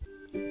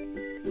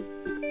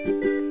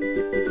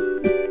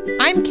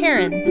I'm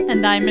Karen.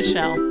 And I'm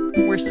Michelle.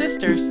 We're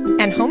sisters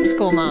And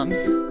homeschool moms.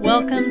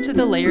 Welcome to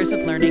the Layers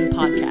of Learning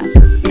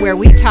podcast, where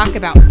we talk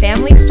about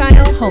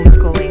family-style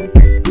homeschooling.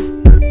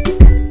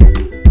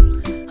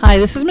 Hi,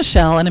 this is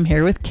Michelle, and I'm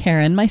here with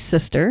Karen, my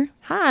sister.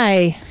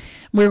 Hi.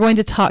 We're going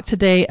to talk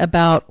today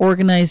about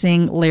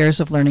organizing Layers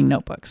of Learning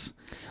notebooks.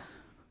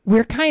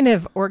 We're kind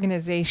of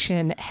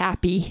organization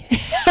happy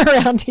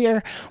around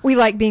here. We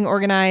like being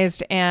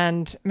organized,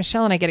 and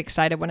Michelle and I get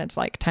excited when it's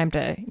like time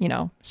to,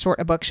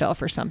 sort a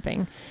bookshelf or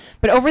something.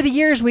 But over the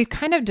years, we've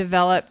kind of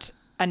developed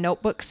a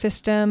notebook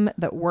system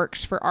that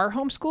works for our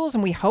homeschools,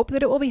 and we hope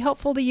that it will be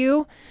helpful to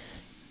you.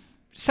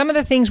 Some of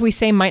the things we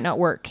say might not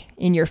work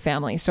in your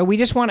family, so we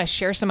just want to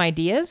share some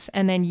ideas,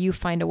 and then you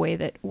find a way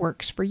that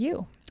works for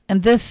you.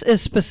 And this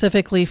is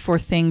specifically for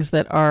things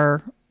that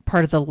are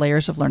part of the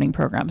Layers of Learning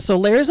program. So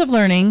Layers of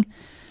Learning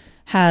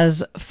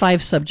has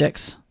 5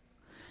 subjects.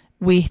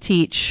 We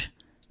teach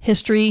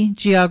history,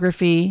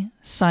 geography,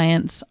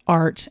 science,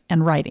 art,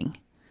 and writing.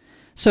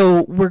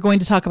 So we're going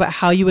to talk about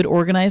how you would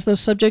organize those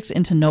subjects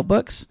into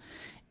notebooks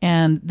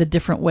and the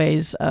different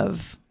ways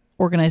of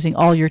organizing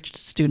all your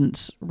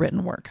students'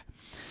 written work.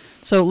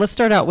 So let's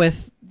start out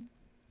with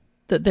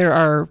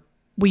that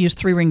we use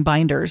 3-ring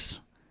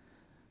binders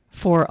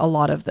for a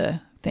lot of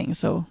the things.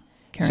 So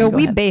Karen, so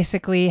we ahead.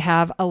 basically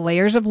have a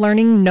Layers of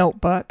Learning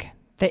notebook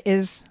that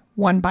is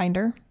one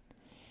binder.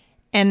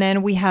 And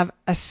then we have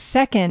a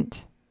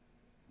second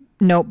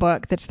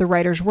notebook that's the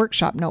Writer's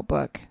Workshop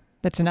notebook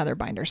that's another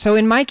binder. So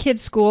in my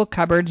kids' school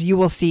cupboards, you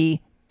will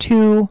see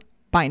 2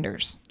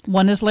 binders.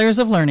 One is Layers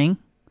of Learning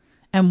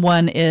and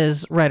one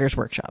is Writer's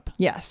Workshop.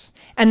 Yes.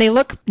 And they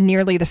look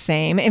nearly the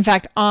same. In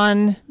fact,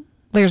 on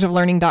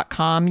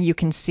layersoflearning.com, you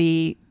can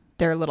see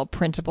their little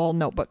printable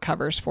notebook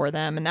covers for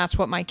them. And that's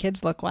what my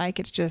kids look like.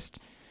 It's just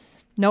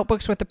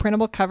notebooks with the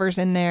printable covers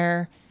in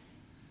there.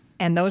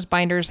 And those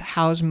binders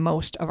house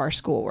most of our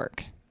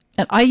schoolwork.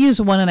 And I use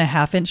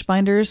 1.5-inch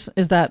binders.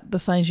 Is that the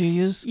size you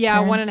use? Yeah,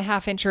 Karen?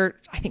 1.5-inch, or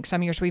I think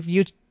some years we've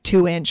used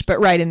 2-inch, but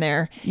right in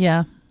there.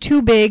 Yeah.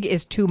 Too big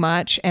is too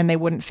much, and they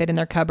wouldn't fit in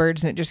their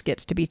cupboards, and it just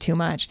gets to be too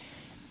much.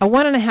 A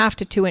 1.5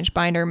 to 2-inch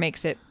binder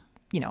makes it,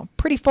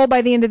 pretty full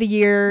by the end of the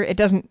year. It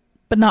doesn't.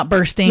 But not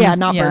bursting. Yeah,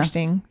 not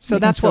bursting. So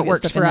that's what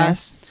works for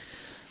us.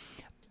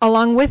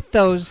 Along with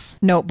those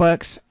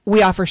notebooks,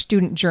 we offer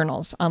student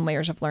journals on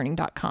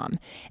layersoflearning.com.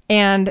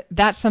 And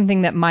that's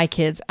something that my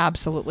kids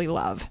absolutely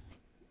love.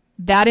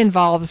 That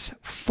involves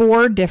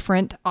 4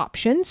 different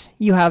options.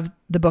 You have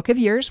the Book of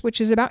Years, which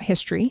is about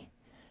history,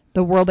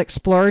 the World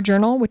Explorer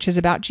Journal, which is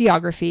about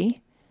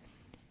geography,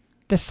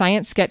 the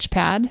Science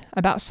Sketchpad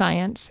about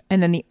science,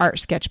 and then the Art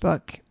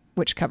Sketchbook,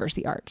 which covers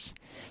the arts.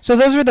 So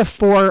those are the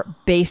 4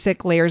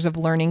 basic Layers of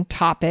Learning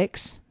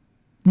topics,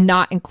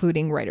 not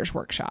including Writer's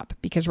Workshop,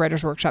 because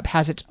Writer's Workshop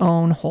has its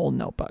own whole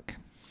notebook.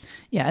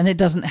 Yeah, and it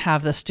doesn't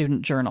have the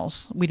student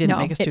journals. We didn't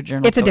make a student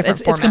journal. It's a different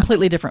format. It's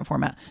completely different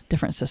format,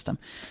 different system.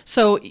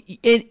 So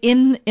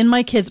in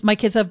my kids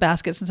have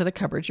baskets instead of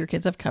cupboards. Your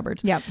kids have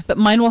cupboards. Yep. But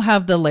mine will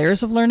have the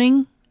Layers of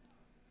Learning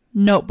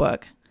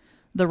notebook,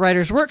 the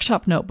Writer's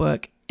Workshop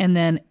notebook, and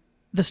then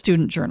the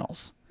student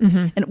journals.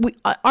 Mm-hmm. And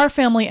our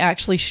family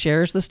actually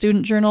shares the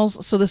student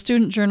journals. So the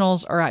student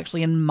journals are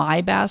actually in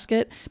my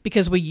basket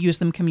because we use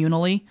them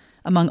communally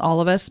among all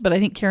of us. But I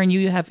think, Karen,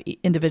 you have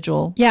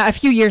individual. Yeah, a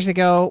few years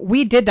ago,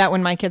 we did that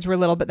when my kids were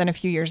little, but then a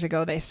few years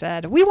ago they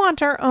said, we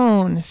want our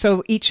own.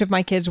 So each of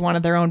my kids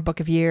wanted their own Book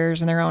of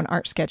Years and their own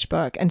art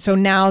sketchbook. And so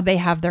now they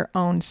have their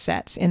own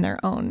sets in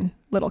their own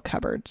little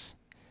cupboards.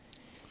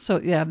 So,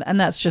 yeah, and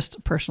that's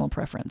just personal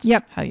preference.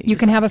 Yep. How you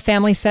can have a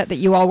family set that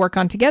you all work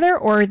on together,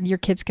 or your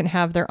kids can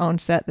have their own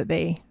set that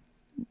they,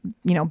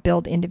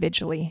 build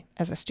individually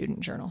as a student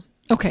journal.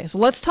 Okay, so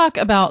let's talk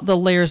about the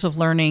Layers of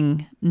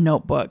Learning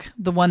notebook,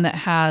 the one that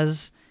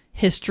has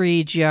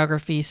history,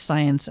 geography,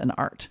 science, and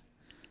art.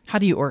 How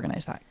do you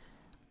organize that?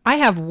 I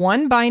have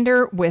one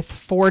binder with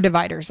 4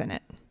 dividers in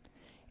it.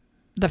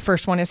 The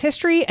first one is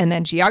history, and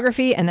then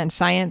geography, and then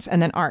science, and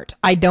then art.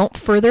 I don't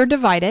further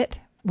divide it.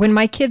 When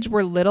my kids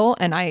were little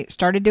and I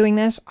started doing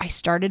this, I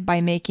started by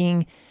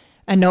making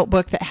a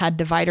notebook that had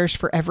dividers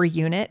for every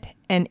unit,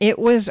 and it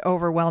was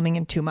overwhelming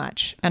and too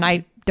much, and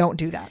I don't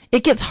do that.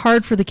 It gets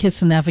hard for the kids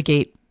to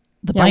navigate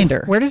the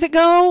binder. Where does it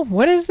go?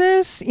 What is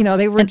this?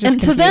 They were just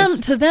confused.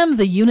 And to them,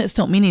 the units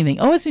don't mean anything.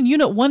 Oh, it's in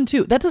unit 1,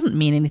 2. That doesn't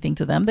mean anything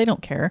to them. They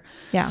don't care.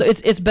 Yeah. So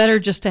it's better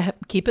just to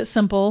keep it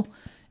simple,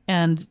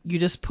 and you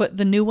just put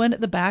the new one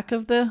at the back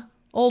of the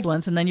old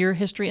ones, and then your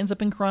history ends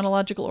up in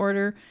chronological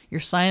order, your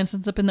science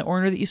ends up in the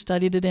order that you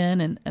studied it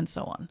in, and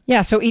so on.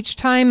 Yeah, so each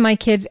time my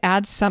kids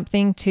add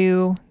something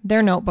to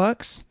their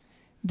notebooks,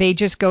 they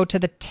just go to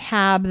the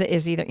tab that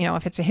is either,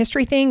 if it's a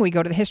history thing, we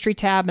go to the history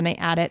tab and they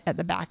add it at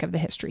the back of the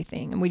history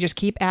thing. And we just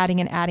keep adding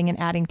and adding and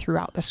adding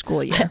throughout the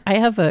school year. I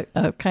have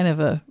a kind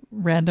of a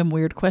random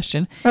weird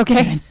question.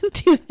 Okay.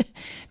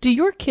 Do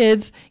your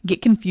kids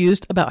get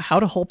confused about how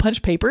to hole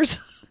punch papers?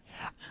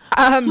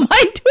 Mine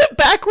do it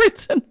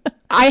backwards.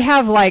 I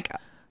have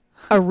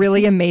a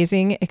really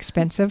amazing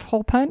expensive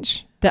hole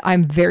punch that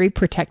I'm very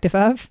protective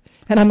of.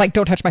 And I'm like,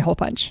 don't touch my hole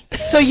punch.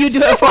 So you do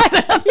it for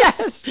them?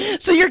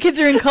 Yes. So your kids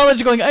are in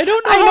college going, I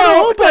don't know. I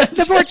know. But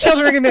the poor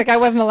children are going to be like, I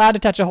wasn't allowed to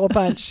touch a hole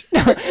punch.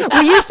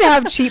 We used to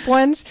have cheap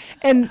ones,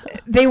 and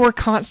they were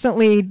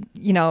constantly,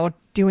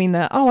 doing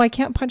I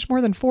can't punch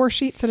more than 4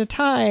 sheets at a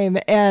time.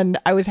 And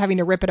I was having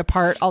to rip it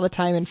apart all the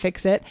time and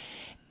fix it.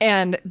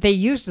 And they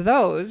used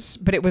those,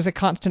 but it was a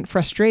constant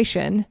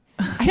frustration.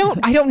 I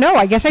don't know.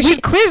 I guess I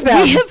should quiz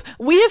them.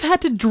 We have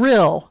had to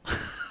drill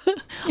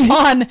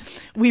on,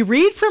 we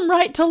read from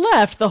right to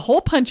left. The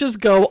hole punches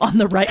go on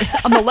the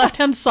left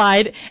hand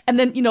side, and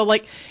then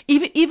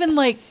even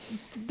like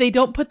they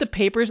don't put the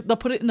papers, they'll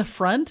put it in the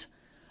front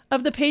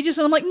of the pages,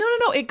 and I'm like,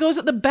 no, it goes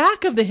at the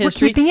back of the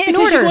history. We're keeping it in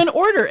order. You go in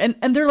order,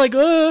 and they're like,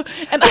 and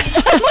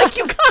I'm like,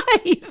 you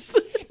guys.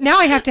 Now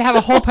I have to have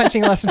a hole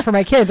punching lesson for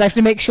my kids. I have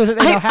to make sure that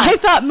they know how. I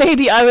thought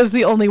maybe I was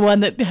the only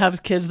one that has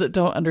kids that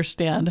don't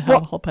understand how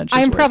hole punches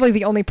work. I'm probably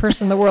the only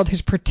person in the world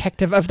who's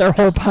protective of their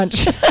hole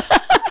punch.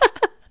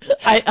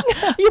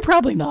 You're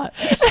probably not.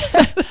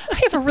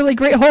 I have a really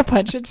great hole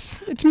punch.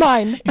 It's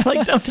mine. You're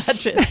like, don't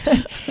touch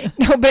it.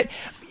 No, but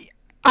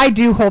I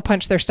do hole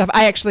punch their stuff.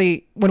 I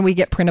actually, when we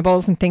get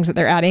printables and things that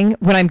they're adding,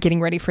 when I'm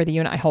getting ready for the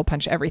unit, I hole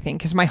punch everything,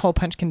 because my hole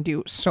punch can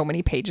do so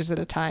many pages at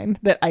a time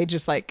that I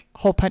just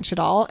hole punch it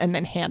all and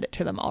then hand it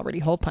to them already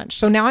hole punched.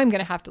 So now I'm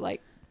going to have to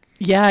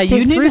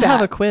you need to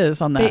have a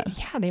quiz on that.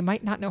 They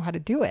might not know how to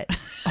do it.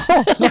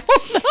 Oh,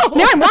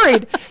 now I'm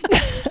worried.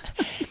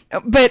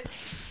 But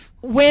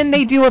when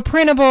they do a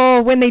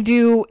printable, when they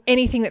do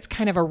anything that's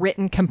kind of a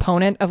written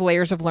component of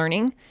Layers of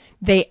Learning,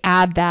 they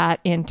add that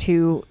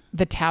into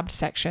the tabbed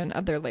section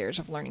of their Layers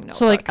of Learning notebook.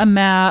 So like a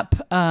map,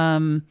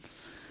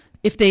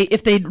 if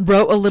they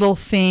wrote a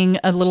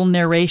little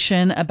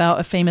narration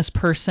about a famous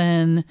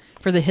person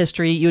for the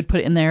history, you would put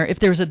it in there. If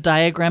there was a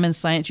diagram in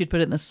science, you'd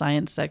put it in the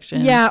science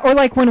section. Yeah, or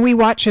like when we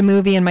watch a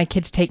movie and my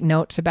kids take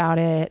notes about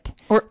it.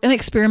 Or an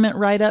experiment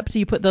write-up, do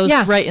you put those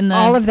right in the...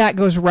 all of that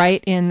goes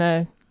right in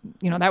the...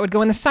 that would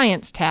go in the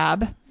science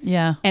tab.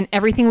 Yeah. And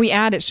everything we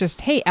add, it's just,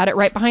 hey, add it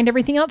right behind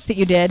everything else that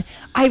you did.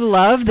 I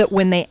love that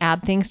when they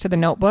add things to the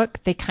notebook,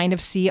 they kind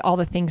of see all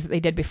the things that they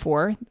did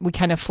before. We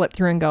kind of flip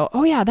through and go,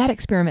 oh yeah, that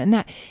experiment and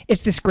that.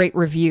 It's this great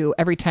review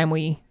every time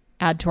we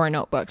add to our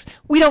notebooks.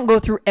 We don't go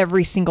through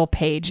every single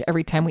page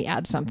every time we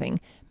add something,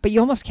 but you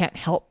almost can't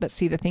help but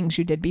see the things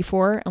you did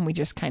before, and we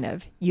just kind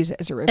of use it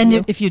as a review.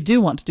 And if you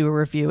do want to do a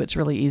review, it's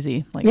really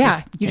easy.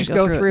 You just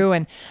go through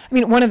and,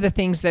 one of the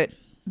things that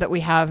we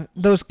have,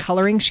 those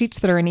coloring sheets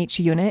that are in each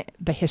unit,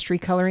 the history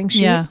coloring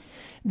sheet,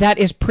 that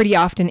is pretty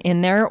often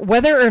in there.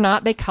 Whether or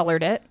not they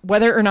colored it,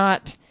 whether or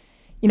not,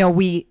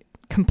 we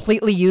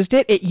completely used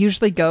it, it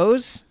usually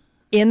goes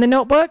in the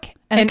notebook.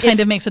 And it kind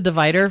of makes a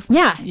divider.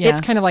 Yeah.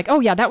 It's kind of like, oh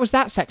yeah, that was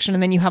that section.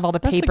 And then you have all the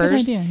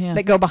papers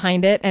that go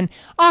behind it. And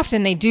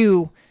often they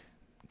do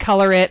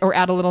color it or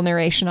add a little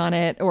narration on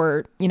it,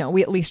 or,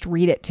 we at least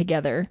read it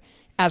together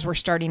as we're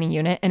starting a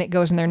unit, and it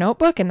goes in their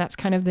notebook, and that's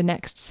kind of the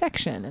next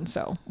section. And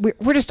so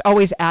we're just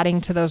always adding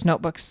to those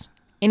notebooks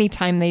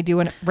anytime they do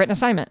a written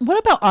assignment. What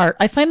about art?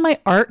 I find my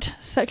art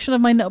section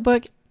of my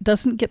notebook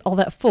doesn't get all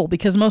that full,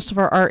 because most of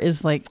our art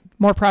is like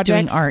more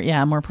projects. Doing art.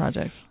 Yeah, more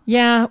projects.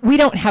 Yeah, we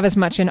don't have as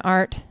much in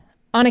art.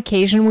 On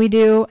occasion we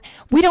do.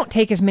 We don't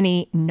take as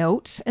many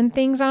notes and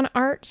things on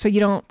art, so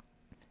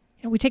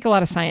we take a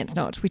lot of science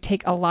notes. We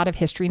take a lot of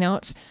history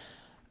notes.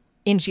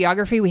 In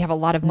geography, we have a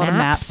lot of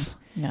maps.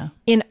 Yeah.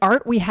 In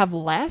art, we have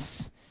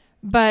less,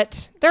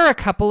 but there are a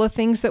couple of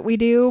things that we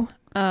do.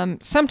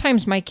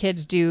 Sometimes my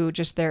kids do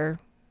just their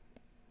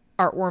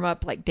art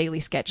warm-up, like daily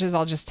sketches.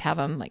 I'll just have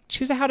them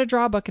choose a how to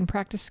draw book and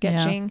practice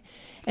sketching,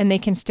 and they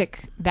can stick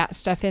that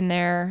stuff in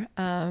there.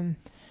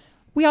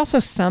 We also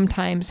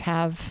sometimes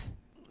have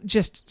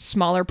just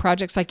smaller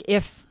projects, like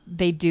if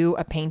they do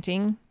a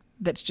painting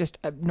that's just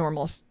a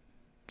normal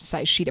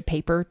size sheet of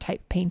paper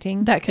type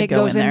painting, that could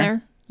go in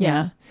there.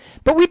 Yeah.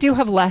 But we do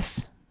have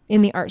less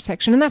in the art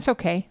section, and that's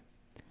okay.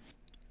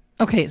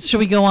 Okay, should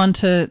we go on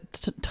to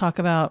talk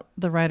about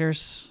the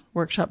Writer's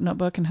Workshop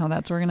notebook and how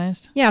that's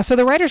organized? Yeah, so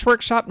the Writer's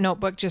Workshop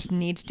notebook just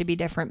needs to be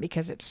different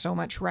because it's so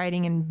much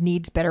writing and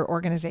needs better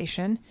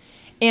organization.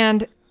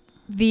 And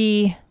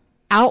the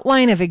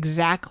outline of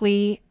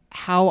exactly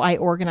how I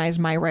organize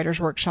my Writer's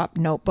Workshop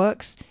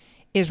notebooks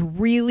is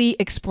really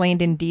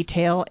explained in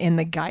detail in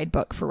the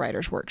guidebook for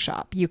Writer's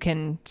Workshop. You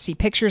can see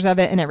pictures of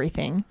it and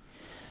everything.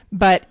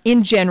 But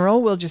in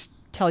general, we'll just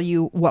tell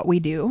you what we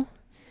do.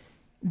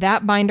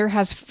 That binder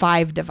has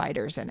 5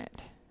 dividers in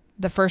it.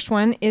 The first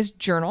one is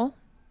journal.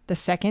 The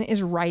second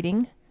is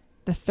writing.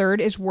 The third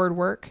is word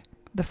work.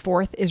 The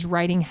fourth is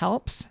writing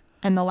helps.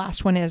 And the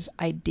last one is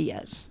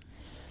ideas.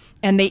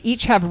 And they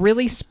each have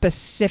really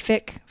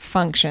specific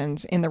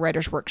functions in the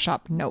Writer's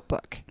Workshop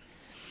notebook.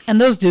 And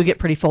those do get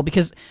pretty full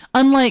because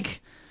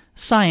unlike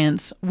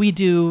science, we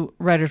do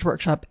Writer's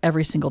Workshop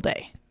every single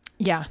day.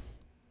 Yeah.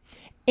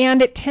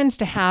 And it tends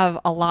to have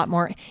a lot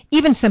more,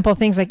 even simple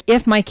things like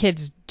if my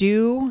kids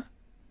do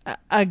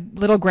a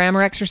little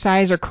grammar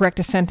exercise or correct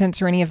a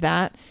sentence or any of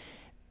that,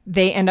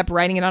 they end up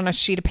writing it on a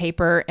sheet of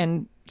paper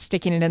and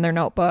sticking it in their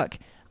notebook.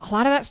 a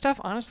lot of that stuff,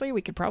 honestly,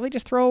 we could probably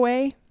just throw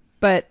away.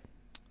 But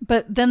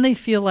then they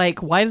feel like,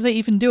 why do they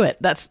even do it?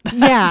 That's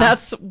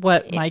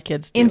what my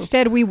kids do.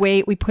 Instead, we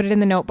wait, we put it in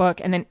the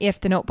notebook, and then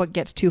if the notebook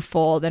gets too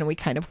full, then we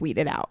kind of weed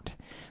it out.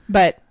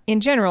 But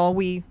in general,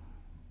 we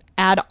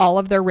add all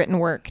of their written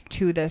work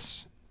to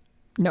this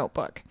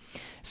notebook.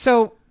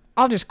 So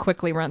I'll just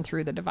quickly run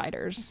through the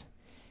dividers.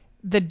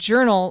 The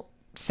journal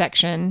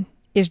section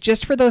is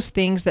just for those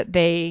things that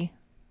they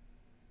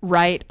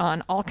write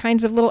on, all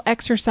kinds of little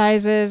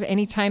exercises.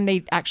 Anytime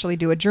they actually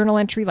do a journal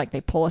entry, like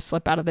they pull a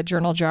slip out of the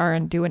journal jar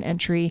and do an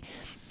entry,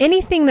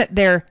 anything that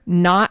they're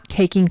not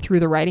taking through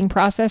the writing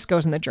process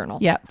goes in the journal.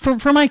 Yeah.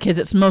 For my kids,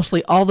 it's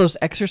mostly all those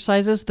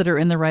exercises that are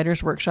in the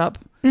writer's workshop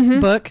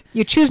book.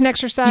 You choose an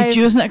exercise.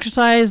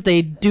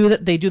 They do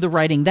the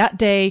writing that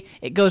day.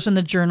 It goes in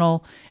the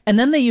journal, and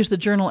then they use the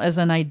journal as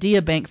an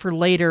idea bank for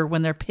later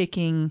when they're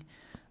picking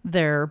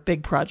their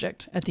big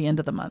project at the end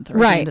of the month or at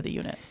the end of the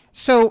unit.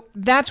 So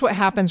that's what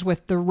happens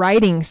with the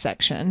writing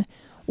section.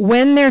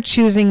 When they're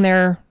choosing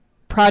their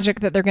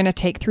project that they're going to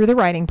take through the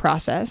writing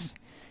process,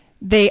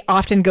 they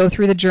often go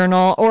through the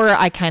journal, or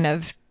I kind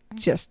of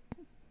just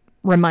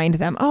remind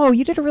them, oh,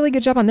 you did a really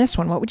good job on this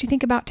one. What would you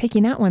think about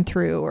taking that one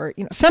through? Or,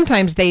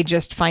 sometimes they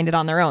just find it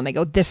on their own. They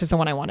go, this is the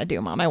one I want to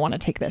do, Mom. I want to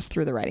take this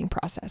through the writing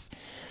process.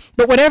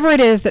 But whatever it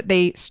is that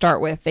they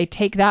start with, they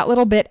take that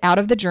little bit out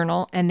of the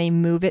journal and they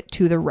move it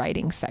to the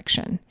writing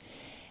section.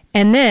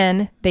 And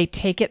then they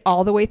take it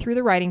all the way through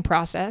the writing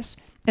process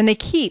and they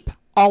keep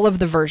all of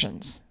the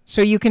versions.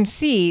 So you can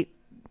see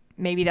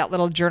maybe that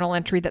little journal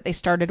entry that they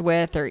started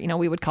with, or,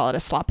 we would call it a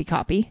sloppy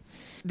copy.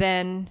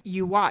 Then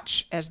you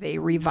watch as they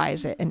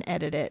revise it and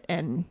edit it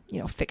and,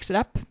 fix it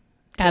up.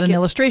 Add an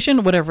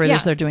illustration, whatever it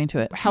is they're doing to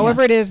it.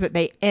 However it is that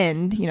they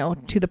end,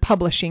 to the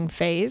publishing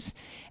phase.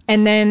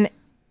 And then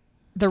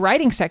the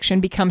writing section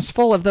becomes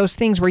full of those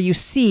things where you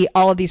see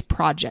all of these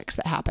projects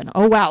that happen.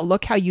 Oh, wow,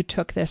 look how you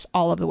took this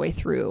all of the way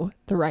through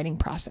the writing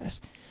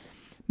process.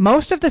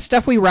 Most of the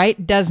stuff we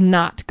write does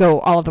not go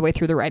all of the way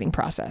through the writing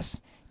process.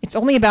 It's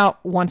only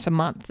about once a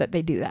month that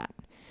they do that.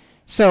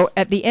 So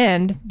at the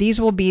end, these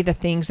will be the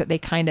things that they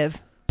kind of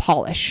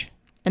polish,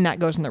 and that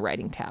goes in the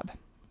writing tab.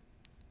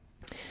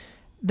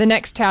 The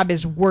next tab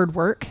is word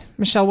work.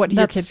 Michelle, what do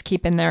your kids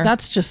keep in there?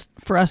 That's just,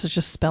 for us, it's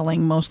just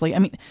spelling mostly. I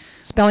mean,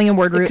 spelling and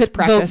word roots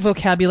practice.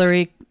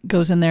 Vocabulary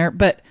goes in there,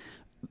 but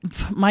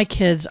my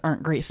kids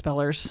aren't great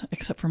spellers,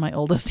 except for my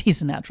oldest.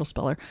 He's a natural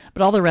speller,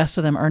 but all the rest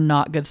of them are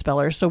not good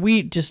spellers. So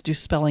we just do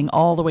spelling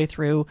all the way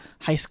through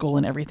high school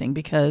and everything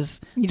because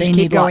they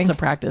need lots of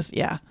practice.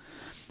 Yeah.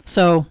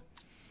 So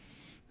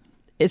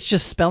it's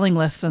just spelling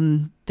lists,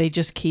 and they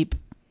just keep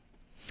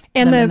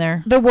and them in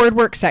there. The word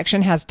work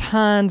section has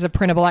tons of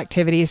printable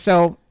activities.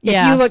 So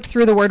if you looked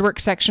through the word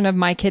work section of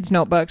my kids'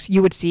 notebooks,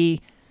 you would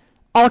see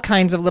all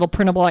kinds of little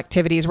printable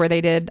activities where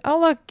they did, oh,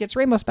 look, it's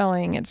rainbow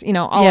spelling. It's,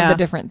 all of the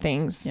different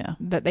things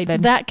that they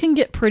did. That can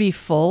get pretty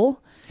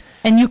full,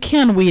 and you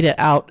can weed it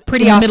out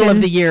pretty in often, the middle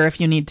of the year if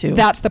you need to.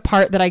 That's the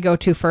part that I go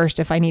to first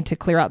if I need to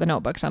clear out the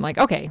notebooks. I'm like,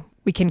 okay,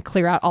 we can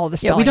clear out all the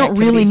spelling we don't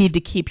activities. Really need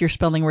to keep your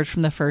spelling words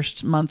from the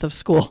first month of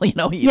school.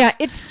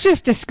 It's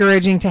just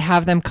discouraging to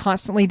have them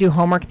constantly do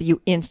homework that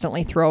you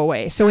instantly throw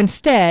away. So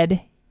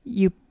instead,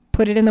 you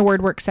put it in the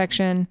word work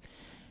section,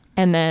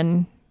 and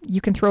then you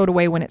can throw it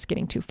away when it's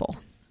getting too full.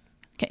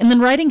 Okay, and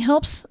then writing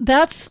helps.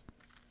 That's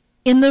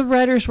in the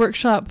Writer's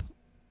Workshop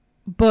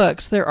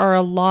books. There are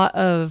a lot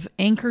of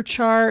anchor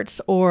charts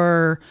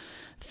or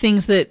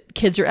things that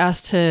kids are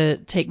asked to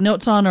take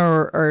notes on,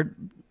 or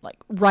like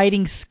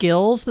writing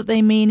skills that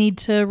they may need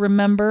to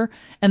remember,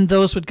 and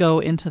those would go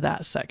into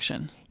that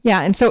section. Yeah,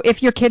 and so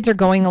if your kids are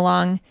going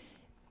along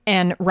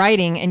and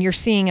writing and you're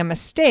seeing a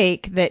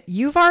mistake that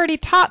you've already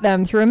taught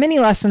them through a mini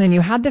lesson and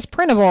you had this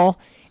printable,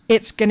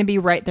 it's going to be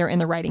right there in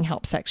the writing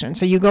help section.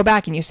 So you go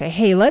back and you say,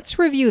 hey, let's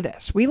review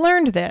this. We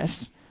learned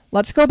this.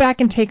 Let's go back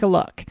and take a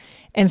look.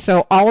 And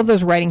so all of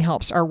those writing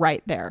helps are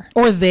right there.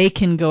 Or they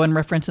can go and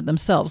reference it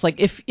themselves. Like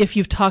if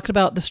you've talked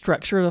about the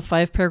structure of a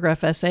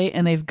 5-paragraph essay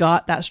and they've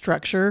got that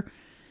structure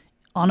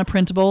on a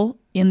printable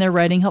in their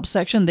writing help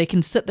section, they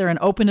can sit there and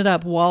open it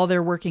up while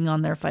they're working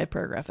on their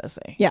 5-paragraph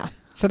essay. Yeah.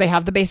 So they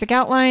have the basic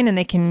outline and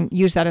they can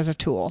use that as a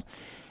tool.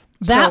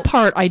 That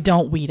part I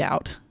don't weed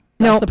out.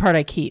 That's the part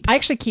I keep. I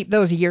actually keep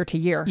those year to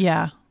year.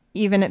 Yeah.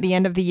 Even at the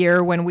end of the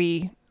year when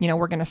we're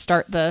going to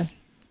start the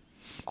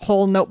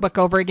whole notebook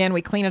over again,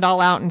 we clean it all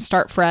out and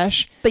start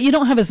fresh. But you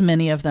don't have as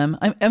many of them.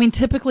 I mean,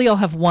 typically I'll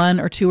have 1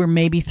 or 2 or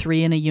maybe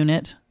 3 in a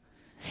unit.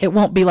 It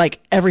won't be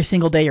like every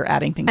single day you're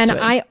adding things to it. And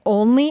I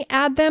only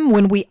add them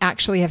when we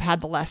actually have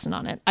had the lesson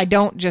on it. I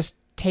don't just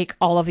take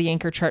all of the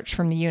anchor charts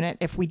from the unit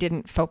if we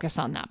didn't focus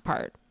on that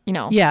part,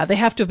 Yeah, they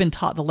have to have been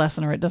taught the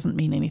lesson or it doesn't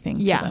mean anything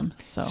to them.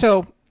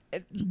 So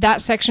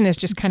that section is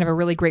just kind of a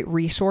really great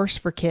resource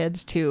for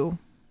kids to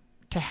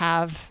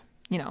have,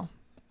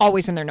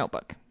 always in their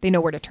notebook. They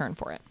know where to turn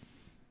for it.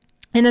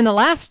 And then the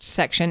last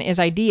section is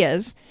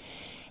ideas.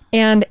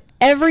 And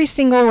every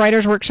single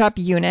Writer's Workshop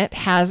unit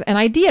has an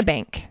idea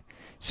bank.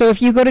 So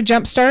if you go to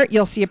Jumpstart,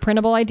 you'll see a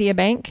printable idea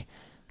bank.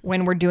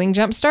 when we're doing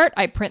Jumpstart,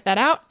 I print that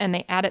out and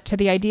they add it to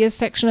the ideas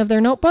section of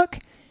their notebook.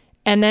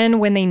 And then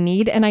when they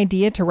need an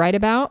idea to write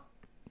about,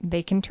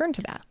 they can turn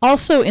to that.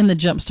 Also in the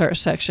Jumpstart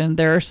section,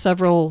 there are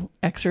several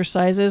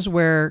exercises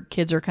where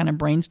kids are kind of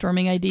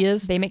brainstorming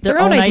ideas. They make their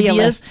own idea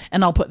list.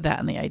 And I'll put that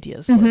in the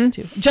ideas list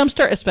too.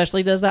 Jumpstart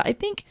especially does that. I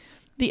think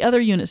the other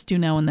units do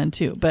now and then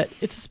too, but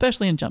it's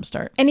especially in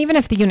Jumpstart. And even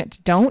if the units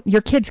don't,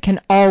 your kids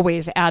can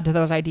always add to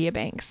those idea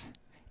banks.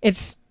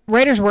 It's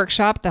Writer's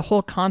Workshop, the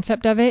whole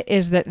concept of it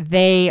is that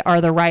they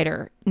are the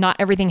writer. Not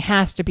everything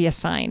has to be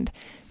assigned.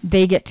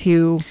 They get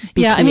to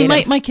be creative. I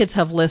mean, my kids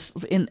have lists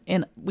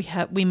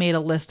we made a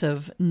list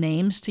of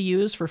names to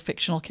use for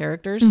fictional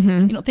characters.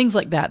 Things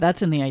like that.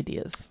 That's in the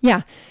ideas.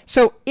 Yeah.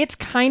 So it's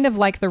kind of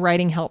like the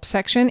writing help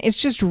section. It's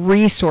just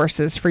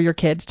resources for your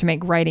kids to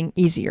make writing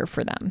easier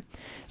for them.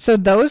 So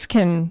those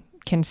can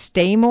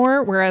stay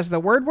more, whereas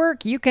the word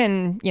work, you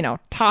can,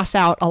 toss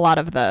out a lot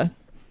of the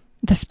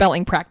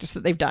spelling practice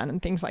that they've done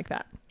and things like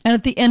that. And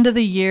at the end of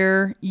the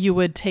year, you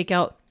would take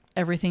out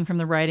everything from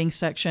the writing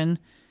section.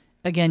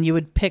 Again, you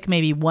would pick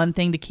maybe one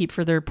thing to keep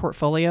for their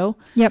portfolio.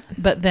 Yep.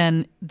 But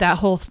then that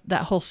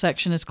whole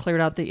section is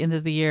cleared out at the end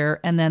of the year,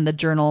 and then the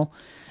journal.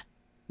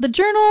 The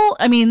journal,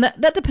 I mean,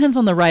 that depends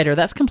on the writer.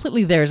 That's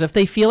completely theirs. If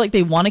they feel like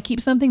they want to keep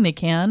something, they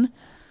can.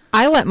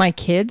 I let my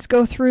kids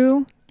go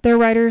through their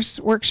Writer's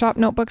Workshop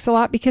notebooks a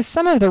lot because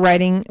some of the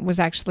writing was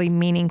actually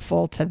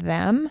meaningful to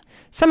them.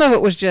 Some of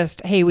it was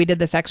just, hey, we did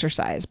this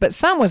exercise. But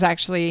some was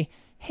actually,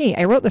 hey,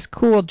 I wrote this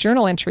cool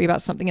journal entry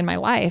about something in my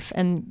life,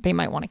 and they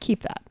might want to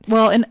keep that.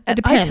 Well, and it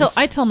depends.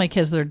 I tell my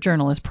kids their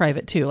journal is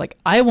private too. Like,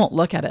 I won't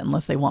look at it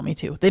unless they want me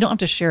to. They don't have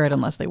to share it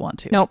unless they want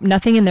to. Nope,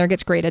 nothing in there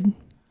gets graded,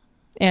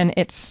 and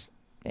it's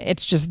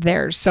just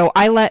theirs. So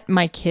I let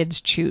my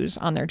kids choose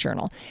on their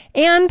journal.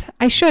 And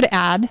I should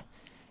add,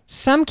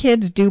 some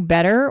kids do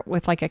better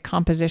with like a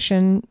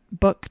composition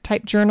book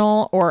type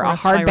journal or a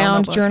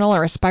hardbound journal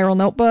or a spiral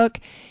notebook.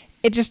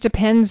 It just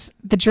depends.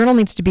 The journal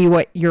needs to be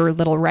what your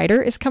little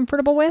writer is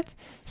comfortable with.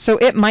 So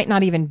it might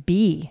not even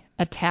be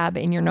a tab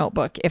in your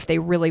notebook if they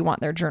really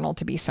want their journal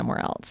to be somewhere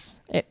else.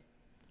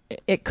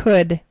 It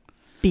could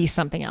be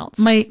something else.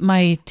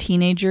 My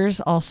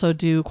teenagers also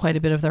do quite a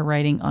bit of their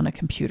writing on a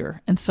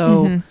computer. And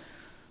so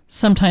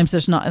sometimes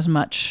there's not as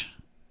much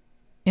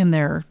in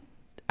their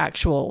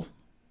actual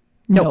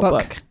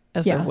notebook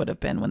as there would have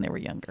been when they were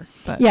younger.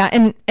 But.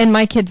 Yeah, and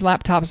my kids'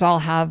 laptops all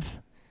have,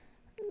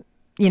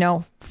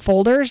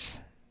 folders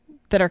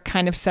that are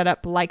kind of set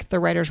up like the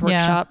Writer's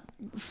Workshop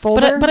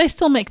folder. But I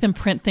still make them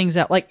print things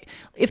out. Like,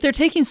 if they're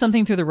taking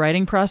something through the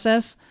writing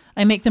process,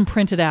 I make them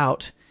print it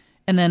out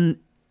and then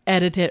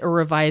edit it or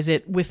revise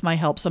it with my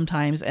help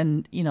sometimes,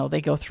 and,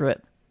 they go through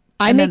it.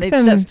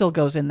 That still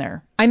goes in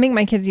there. I make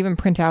my kids even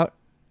print out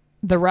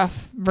the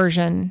rough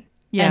version,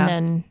 and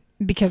then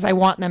because I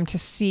want them to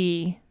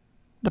see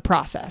the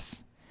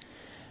process.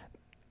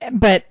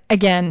 But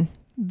again,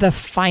 the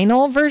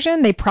final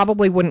version, they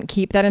probably wouldn't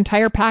keep that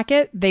entire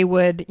packet. They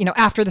would,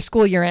 after the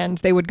school year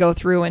ends, they would go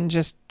through and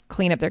just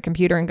clean up their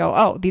computer and go,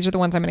 oh, these are the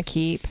ones I'm going to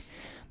keep.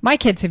 My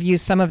kids have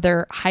used some of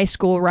their high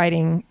school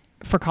writing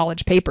for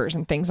college papers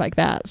and things like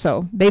that.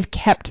 So they've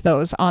kept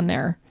those on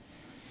their,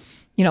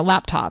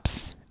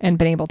 laptops and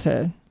been able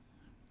to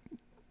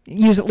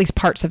use at least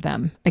parts of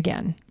them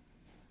again.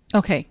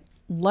 Okay,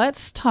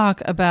 let's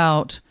talk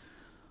about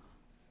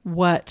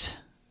what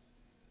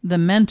the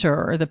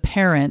mentor or the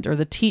parent or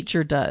the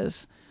teacher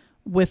does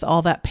with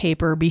all that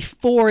paper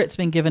before it's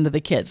been given to the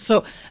kids.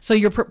 So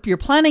you're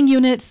planning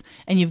units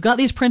and you've got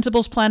these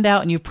principles planned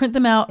out and you print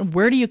them out. And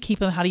where do you keep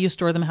them? How do you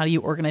store them? How do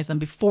you organize them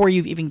before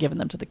you've even given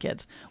them to the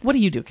kids? What do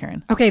you do,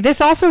 Karen? Okay, this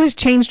also has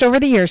changed over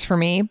the years for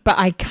me, but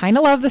I kind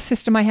of love the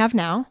system I have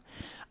now.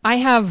 I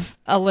have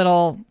a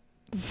little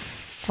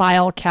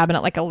file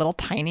cabinet, like a little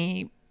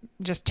tiny,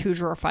 just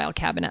 2-drawer file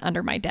cabinet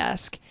under my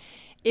desk.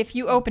 If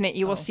you open it,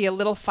 you will see a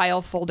little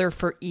file folder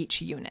for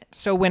each unit.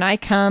 So when I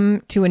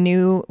come to a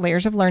new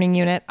Layers of Learning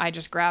unit, I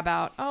just grab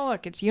out,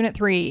 look, it's unit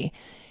 3.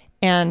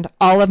 And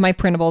all of my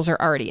printables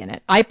are already in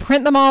it. I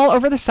print them all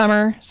over the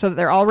summer so that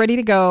they're all ready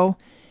to go.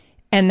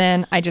 And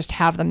then I just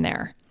have them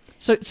there.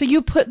 So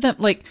you put them,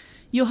 like,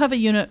 you'll have a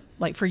unit,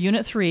 like for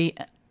unit 3,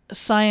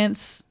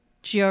 science,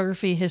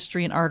 geography,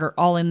 history, and art are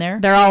all in there?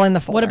 They're all in the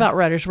folder. What about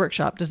Writer's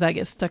Workshop? Does that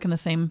get stuck in the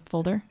same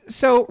folder?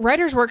 So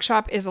Writer's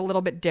Workshop is a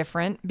little bit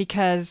different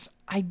because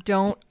I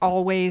don't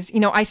always,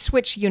 I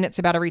switch units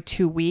about every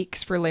 2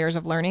 weeks for Layers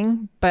of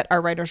Learning, but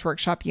our Writer's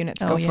Workshop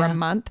units go for a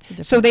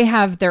month. So they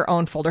have their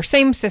own folder.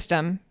 Same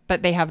system,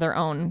 but they have their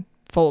own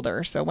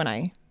folder. So when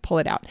I pull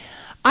it out,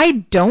 I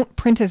don't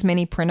print as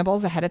many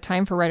printables ahead of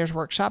time for Writer's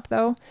Workshop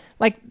though.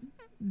 Like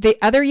the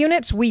other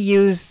units, we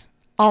use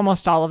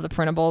almost all of the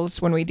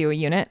printables when we do a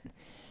unit.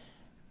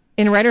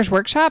 In Writer's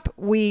Workshop,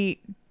 we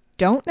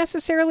don't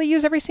necessarily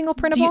use every single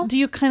printable. Do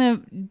you kind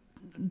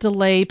of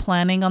delay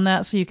planning on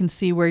that so you can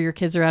see where your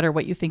kids are at or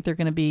what you think they're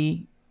going to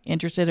be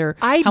interested or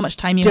how much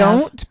time you have? I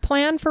don't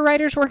plan for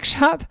Writer's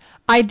Workshop.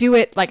 I do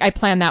it like I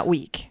plan that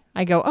week.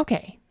 I go,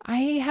 okay,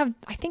 I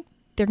think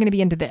they're going to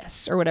be into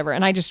this or whatever.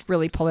 And I just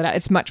really pull it out.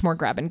 It's much more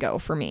grab and go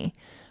for me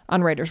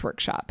on Writer's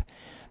Workshop.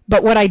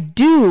 But what I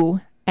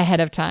do ahead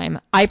of time,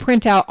 I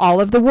print out all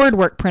of the word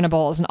work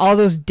printables and all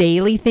those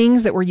daily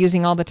things that we're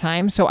using all the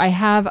time. So I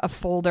have a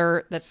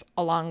folder that's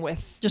along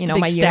with just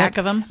my stack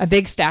of them. A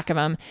big stack of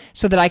them,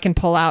 so that I can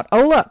pull out,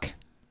 oh look,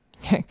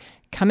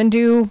 come and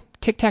do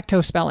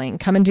tic-tac-toe spelling,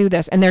 come and do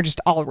this, and they're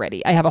just all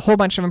ready. I have a whole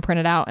bunch of them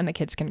printed out and the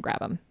kids can grab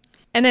them.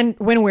 And then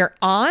when we're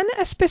on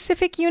a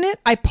specific unit,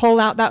 I pull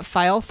out that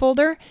file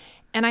folder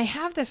and I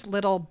have this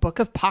little book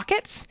of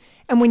pockets.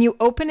 And when you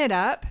open it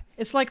up,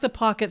 it's like the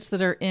pockets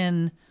that are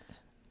in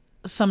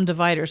some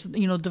dividers.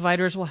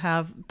 Dividers will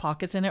have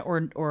pockets in it,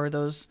 or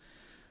those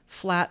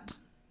flat,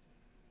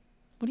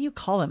 what do you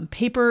call them?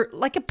 Paper,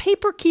 like a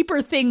paper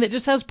keeper thing that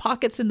just has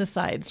pockets in the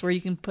sides where you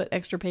can put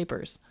extra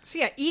papers. So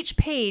yeah, each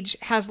page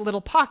has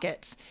little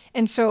pockets.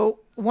 And so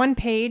one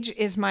page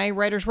is my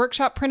Writer's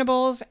Workshop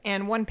printables,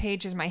 and one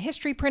page is my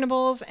history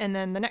printables, and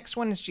then the next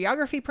one is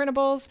geography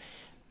printables.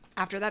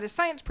 After that is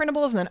science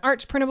printables, and then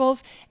arts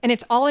printables, and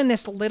it's all in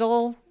this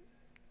little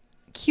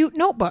cute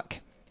notebook.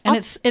 And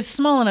it's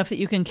small enough that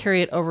you can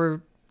carry it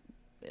over,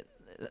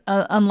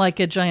 unlike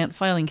a giant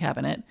filing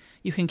cabinet,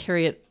 you can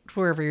carry it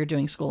wherever you're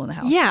doing school in the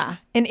house. Yeah,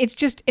 and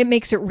it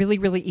makes it really,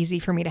 really easy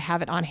for me to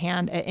have it on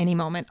hand at any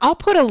moment. I'll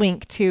put a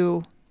link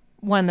to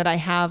one that I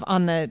have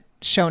on the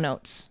show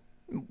notes.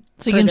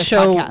 So you can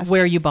show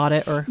where you bought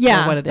it or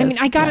what it is. I mean,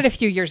 I got it a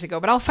few years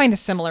ago, but I'll find a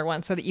similar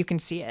one so that you can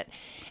see it.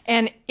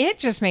 And it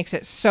just makes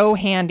it so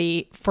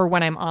handy for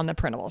when I'm on the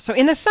printable. So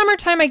in the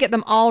summertime, I get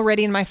them all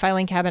ready in my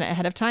filing cabinet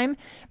ahead of time.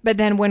 But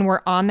then when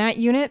we're on that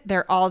unit,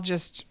 they're all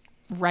just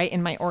right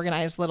in my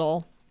organized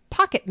little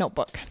pocket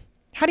notebook.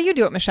 How do you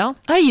do it, Michelle?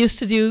 I used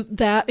to do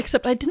that,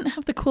 except I didn't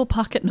have the cool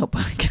pocket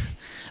notebook.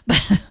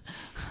 But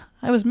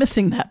I was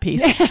missing that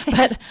piece.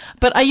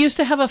 But I used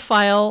to have a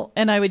file,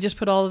 and I would just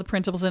put all of the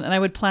printables in, and I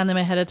would plan them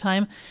ahead of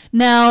time.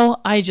 Now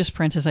I just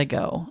print as I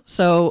go.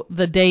 So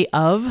the day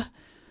of,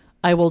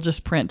 I will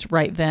just print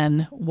right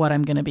then what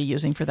I'm going to be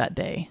using for that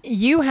day.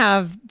 You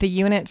have the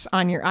units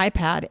on your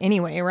iPad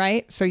anyway,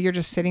 right? So you're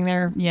just sitting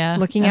there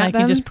looking at them. I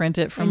can just print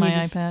it from my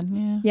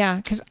iPad. Yeah,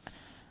 because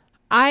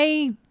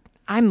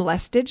I'm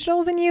less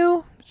digital than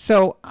you,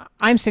 so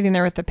I'm sitting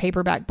there with the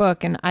paperback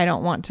book, and I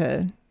don't want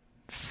to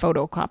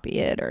photocopy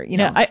it or,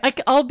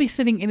 I'll be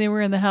sitting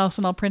anywhere in the house,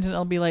 and I'll print it, and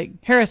I'll be like,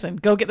 Harrison,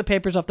 go get the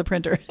papers off the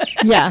printer.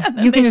 Yeah,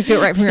 you can just do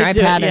it right from your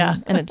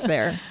iPad, and it's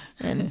there.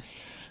 And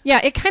yeah,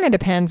 it kind of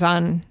depends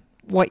on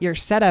what your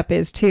setup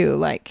is too.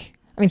 Like,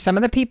 I mean, some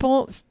of the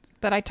people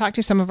that I talk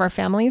to, some of our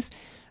families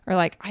are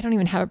like, I don't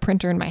even have a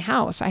printer in my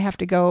house. I have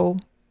to go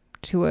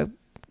to a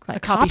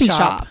copy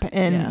shop.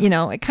 And,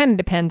 it kind of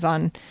depends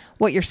on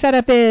what your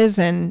setup is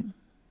and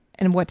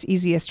what's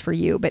easiest for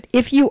you. But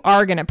if you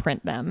are going to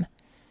print them,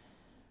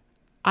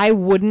 I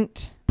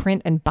wouldn't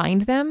print and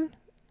bind them.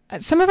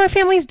 Some of our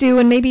families do,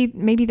 and maybe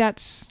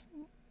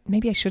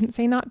I shouldn't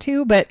say not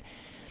to, but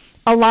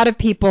a lot of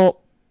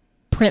people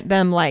print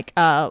them like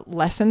a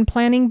lesson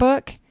planning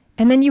book,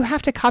 and then you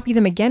have to copy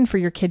them again for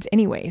your kids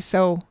anyway.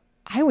 So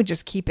I would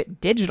just keep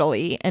it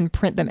digitally and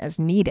print them as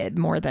needed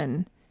more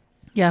than...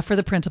 Yeah, for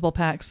the printable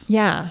packs.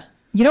 Yeah.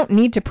 You don't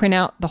need to print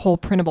out the whole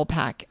printable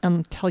pack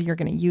until you're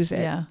going to use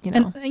it. Yeah.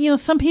 And,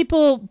 some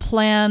people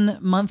plan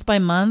month by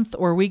month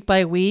or week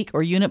by week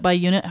or unit by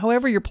unit.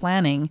 However you're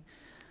planning,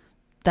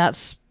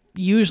 that's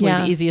usually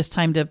the easiest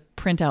time to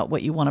print out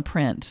what you want to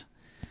print.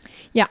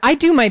 Yeah, I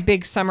do my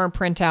big summer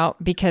printout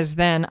because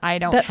then I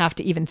don't have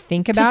to even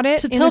think about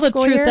it. To tell the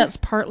truth, that's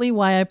partly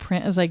why I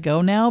print as I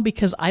go now,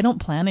 because I don't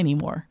plan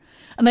anymore.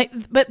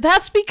 But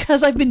that's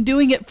because I've been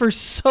doing it for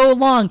so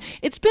long.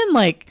 It's been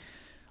like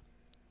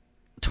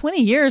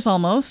 20 years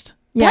almost.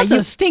 Yeah, that's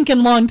a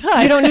stinking long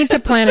time. You don't need to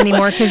plan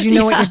anymore because you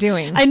know what you're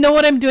doing. I know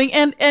what I'm doing,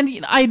 and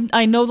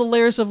I know the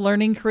layers of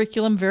learning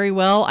curriculum very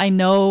well. I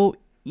know,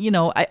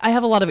 I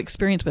have a lot of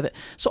experience with it.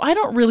 So I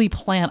don't really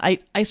plan.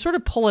 I sort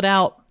of pull it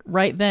out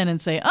right then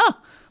and say,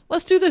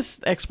 let's do this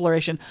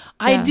exploration.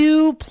 Yeah. I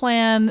do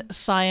plan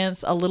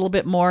science a little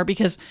bit more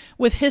because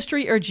with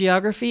history or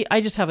geography,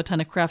 I just have a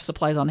ton of craft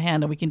supplies on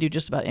hand and we can do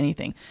just about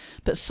anything.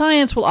 But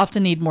science will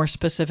often need more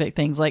specific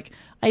things. Like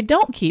I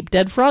don't keep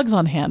dead frogs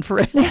on hand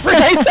for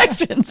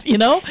dissections,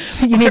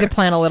 So you need to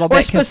plan a little bit.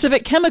 Or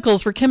specific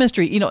chemicals for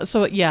chemistry,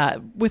 So yeah,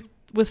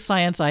 with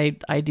science, I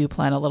do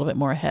plan a little bit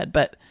more ahead.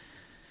 But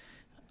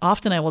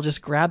often I will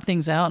just grab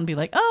things out and be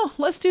like,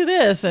 let's do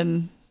this.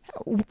 And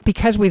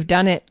because we've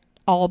done it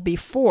all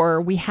before,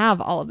 we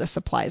have all of the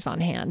supplies on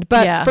hand.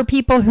 But for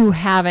people who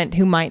haven't,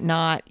 who might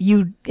not,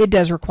 it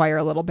does require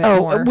a little bit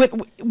more.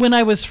 When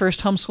I was first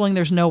homeschooling,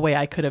 there's no way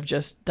I could have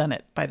just done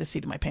it by the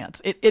seat of my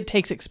pants. It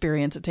takes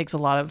experience. It takes a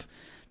lot of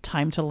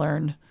time to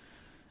learn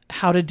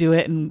how to do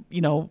it. And,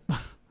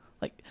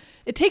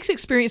 it takes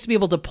experience to be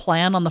able to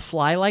plan on the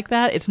fly like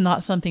that. It's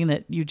not something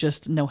that you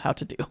just know how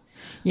to do.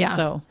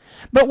 Yeah.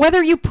 But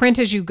whether you print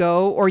as you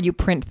go or you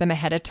print them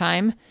ahead of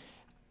time,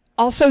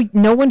 also,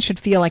 no one should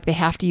feel like they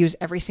have to use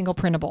every single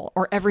printable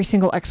or every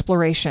single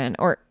exploration,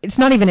 or it's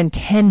not even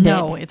intended.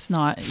 No, it's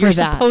not. You're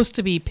supposed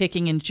to be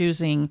picking and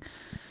choosing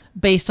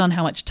based on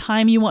how much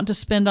time you want to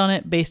spend on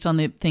it, based on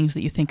the things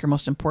that you think are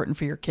most important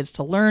for your kids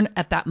to learn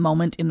at that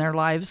moment in their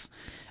lives,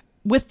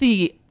 with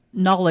the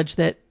knowledge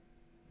that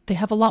they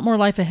have a lot more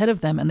life ahead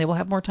of them and they will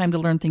have more time to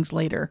learn things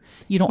later.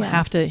 You don't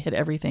have to hit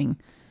everything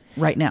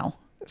right now.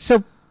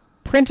 So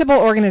printable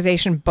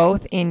organization,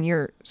 both in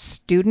your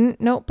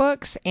student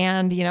notebooks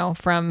and,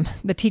 from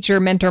the teacher,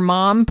 mentor,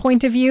 mom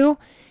point of view,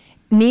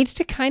 needs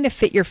to kind of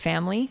fit your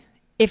family.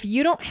 If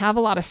you don't have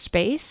a lot of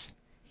space,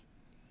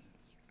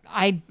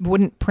 I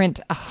wouldn't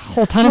print a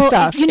whole ton of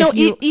stuff.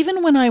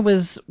 Even when I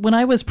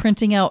was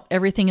printing out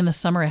everything in the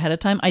summer ahead of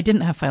time, I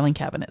didn't have filing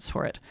cabinets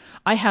for it.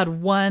 I had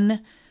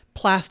one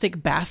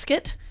plastic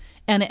basket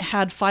and it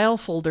had file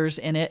folders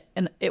in it,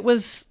 and it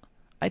was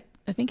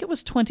I think it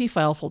was 20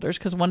 file folders,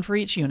 because one for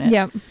each unit.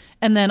 Yeah.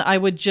 And then I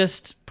would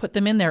just put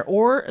them in there,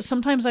 or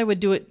sometimes I would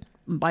do it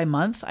by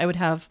month. I would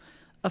have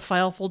a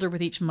file folder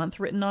with each month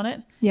written on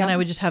it, and I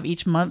would just have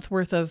each month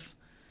worth of,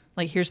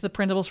 like, here's the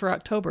printables for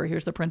October,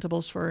 here's the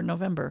printables for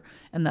November,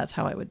 and that's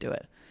how I would do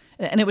it.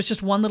 And it was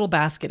just one little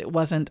basket. It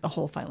wasn't a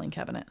whole filing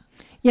cabinet.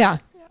 Yeah.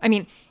 I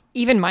mean,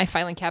 even my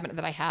filing cabinet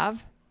that I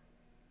have,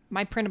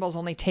 my printables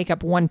only take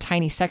up one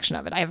tiny section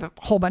of it. I have a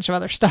whole bunch of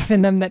other stuff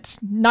in them that's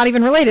not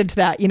even related to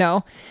that,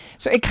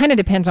 So it kind of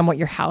depends on what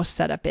your house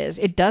setup is.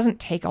 It doesn't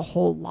take a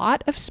whole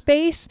lot of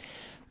space,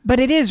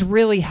 but it is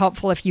really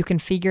helpful if you can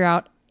figure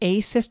out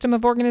a system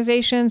of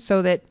organization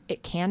so that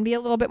it can be a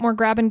little bit more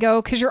grab and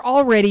go, because you're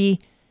already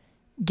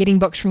getting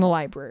books from the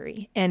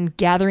library and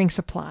gathering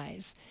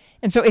supplies.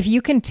 And so if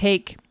you can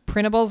take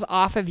printables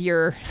off of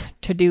your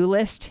to-do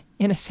list,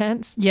 in a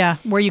sense. Yeah,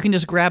 where you can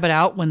just grab it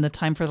out when the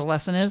time for the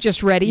lesson is. It's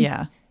just ready.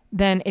 Yeah.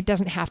 Then it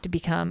doesn't have to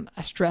become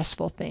a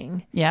stressful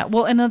thing. Yeah.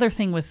 Well, another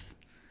thing with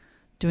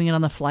doing it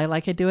on the fly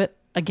like I do it,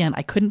 again,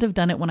 I couldn't have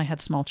done it when I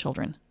had small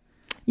children.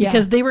 Yeah.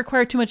 Because they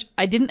require too much.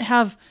 I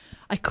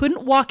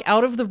couldn't walk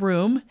out of the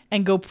room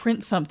and go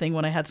print something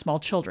when I had small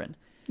children.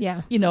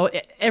 Yeah.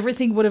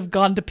 Everything would have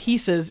gone to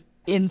pieces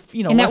in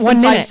less that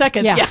than 5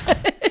 seconds. Yeah.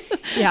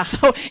 Yeah.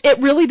 So it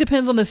really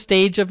depends on the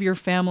stage of your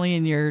family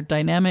and your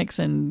dynamics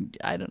and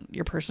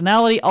your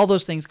personality. All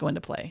those things go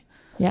into play.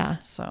 Yeah.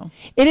 So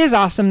it is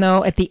awesome,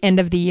 though, at the end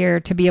of the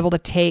year to be able to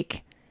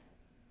take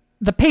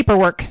the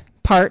paperwork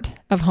part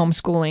of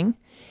homeschooling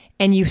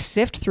and you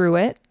sift through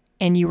it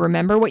and you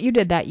remember what you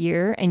did that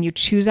year and you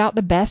choose out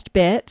the best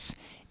bits,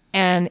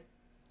 and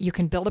you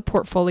can build a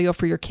portfolio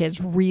for your kids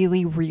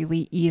really,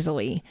 really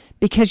easily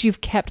because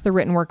you've kept the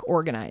written work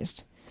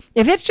organized.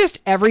 If it's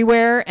just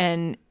everywhere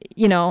and,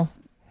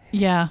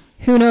 yeah,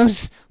 who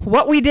knows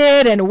what we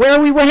did and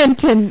where we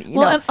went, and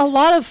and a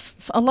lot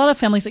of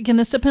families, again,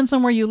 this depends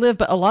on where you live,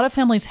 but a lot of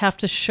families have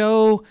to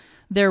show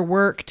their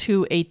work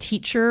to a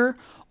teacher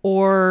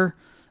or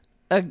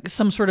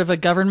some sort of a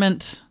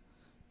government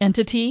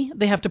entity.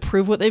 They have to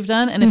prove what they've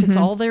done, and if it's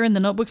all there in the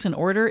notebooks in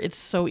order, it's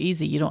so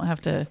easy. You don't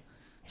have to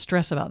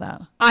stress about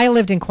that. I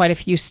lived in quite a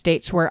few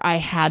states where I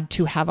had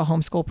to have a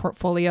homeschool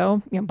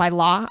portfolio. By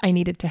law, I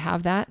needed to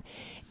have that.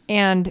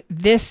 And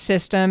this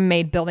system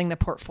made building the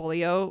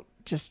portfolio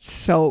just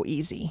so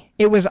easy.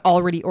 It was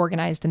already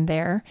organized in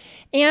there.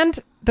 And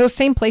those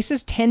same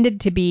places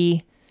tended to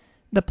be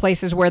the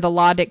places where the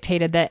law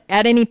dictated that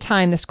at any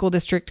time the school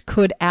district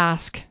could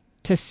ask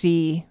to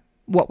see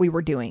what we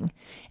were doing.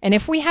 And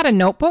if we had a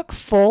notebook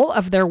full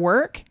of their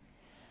work,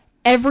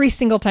 every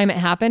single time it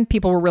happened,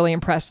 people were really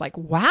impressed. Like,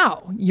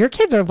 wow, your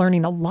kids are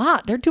learning a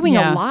lot. They're doing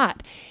a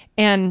lot.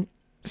 And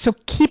so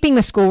keeping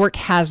the schoolwork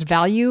has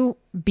value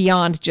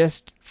beyond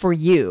just for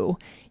you.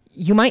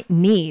 You might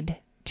need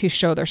to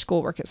show their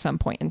schoolwork at some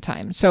point in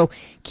time. So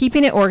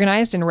keeping it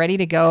organized and ready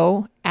to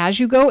go as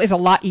you go is a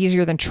lot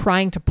easier than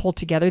trying to pull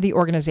together the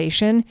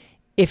organization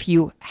if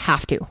you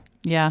have to.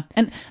 Yeah.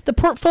 And the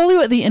portfolio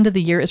at the end of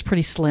the year is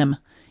pretty slim.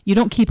 You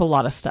don't keep a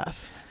lot of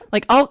stuff.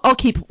 Like I'll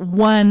keep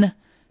one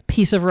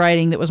piece of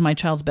writing that was my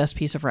child's best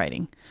piece of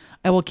writing.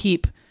 I will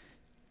keep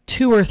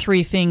 2 or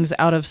 3 things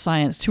out of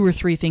science, 2 or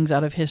 3 things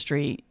out of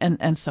history,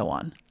 and so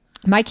on.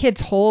 My kids'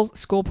 whole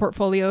school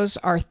portfolios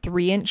are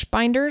 3-inch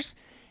binders.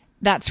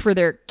 That's for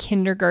their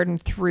kindergarten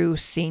through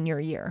senior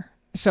year.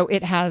 So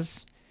it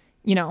has,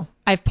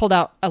 I've pulled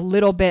out a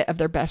little bit of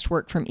their best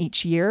work from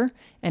each year,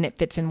 and it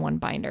fits in one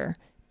binder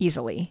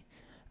easily.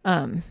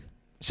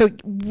 So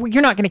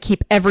you're not going to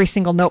keep every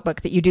single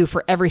notebook that you do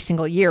for every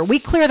single year. We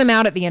clear them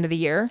out at the end of the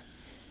year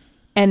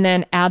and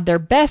then add their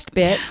best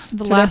bits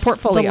to their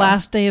portfolio. The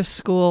last day of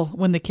school,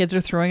 when the kids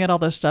are throwing out all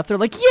their stuff, they're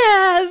like,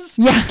 yes!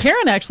 Yeah.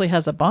 Karen actually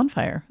has a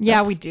bonfire.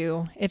 Yeah, we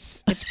do.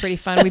 It's pretty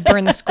fun. We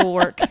burn the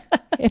schoolwork.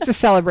 It's a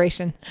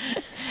celebration.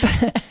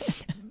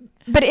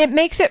 But it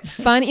makes it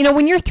fun.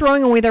 When you're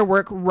throwing away their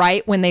work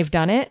right when they've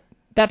done it,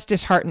 that's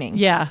disheartening.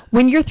 Yeah.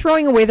 When you're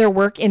throwing away their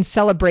work in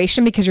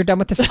celebration because you're done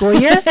with the school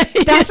year,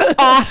 that's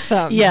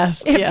awesome.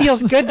 Yes. It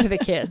feels good to the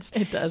kids.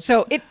 It does.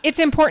 So it's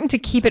important to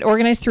keep it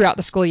organized throughout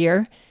the school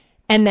year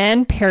and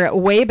then pare it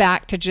way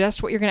back to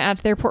just what you're going to add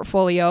to their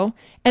portfolio.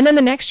 And then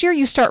the next year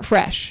you start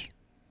fresh.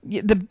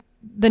 The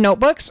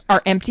notebooks are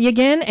empty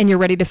again and you're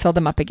ready to fill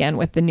them up again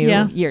with the new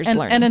year's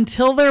learning. And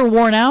until they're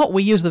worn out,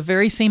 we use the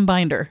very same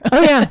binder.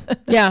 Oh, yeah.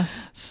 Yeah.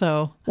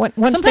 So once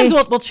sometimes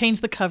we'll change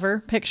the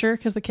cover picture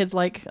because the kids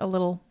like a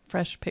little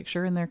fresh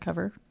picture in their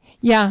cover.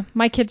 Yeah,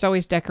 my kids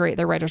always decorate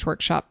their Writer's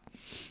Workshop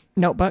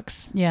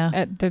notebooks. Yeah.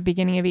 At the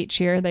beginning of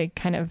each year, they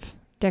kind of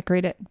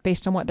decorate it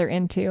based on what they're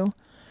into.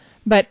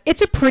 But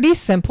it's a pretty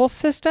simple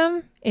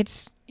system.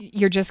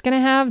 You're just going to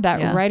have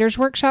that Writer's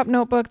Workshop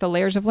notebook, the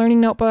Layers of Learning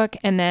notebook,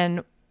 and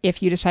then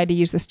if you decide to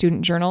use the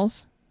student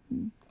journals,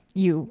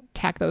 you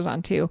tack those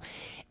on too.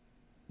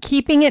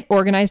 Keeping it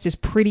organized is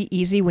pretty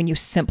easy when you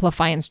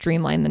simplify and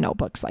streamline the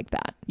notebooks like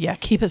that. Yeah,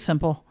 keep it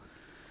simple.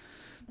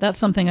 That's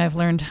something I've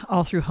learned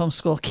all through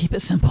homeschool. Keep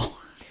it simple.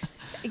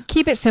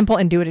 Keep it simple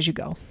and do it as you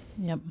go.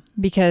 Yep.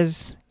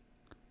 Because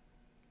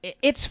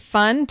it's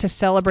fun to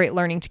celebrate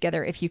learning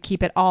together if you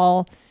keep it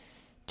all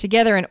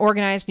together and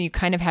organized and you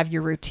kind of have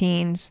your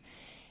routines.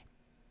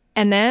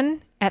 And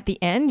then at the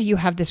end, you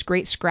have this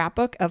great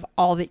scrapbook of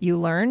all that you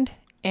learned,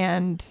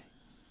 and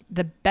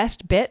the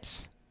best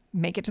bits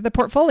make it to the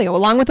portfolio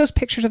along with those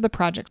pictures of the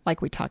project like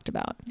we talked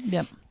about.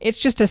 Yep. It's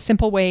just a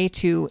simple way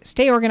to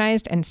stay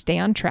organized and stay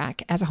on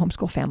track as a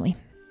homeschool family.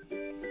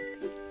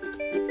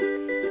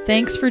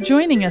 Thanks for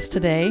joining us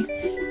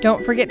today.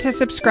 Don't forget to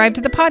subscribe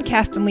to the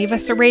podcast and leave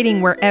us a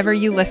rating wherever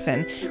you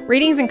listen.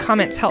 Ratings and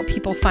comments help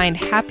people find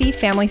happy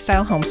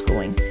family-style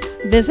homeschooling.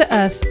 Visit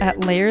us at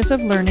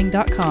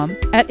layersoflearning.com,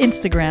 at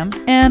Instagram,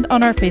 and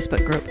on our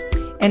Facebook group.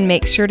 And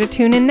make sure to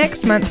tune in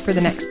next month for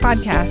the next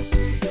podcast.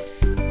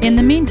 In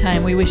the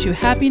meantime, we wish you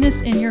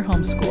happiness in your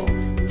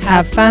homeschool.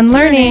 Have fun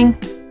learning!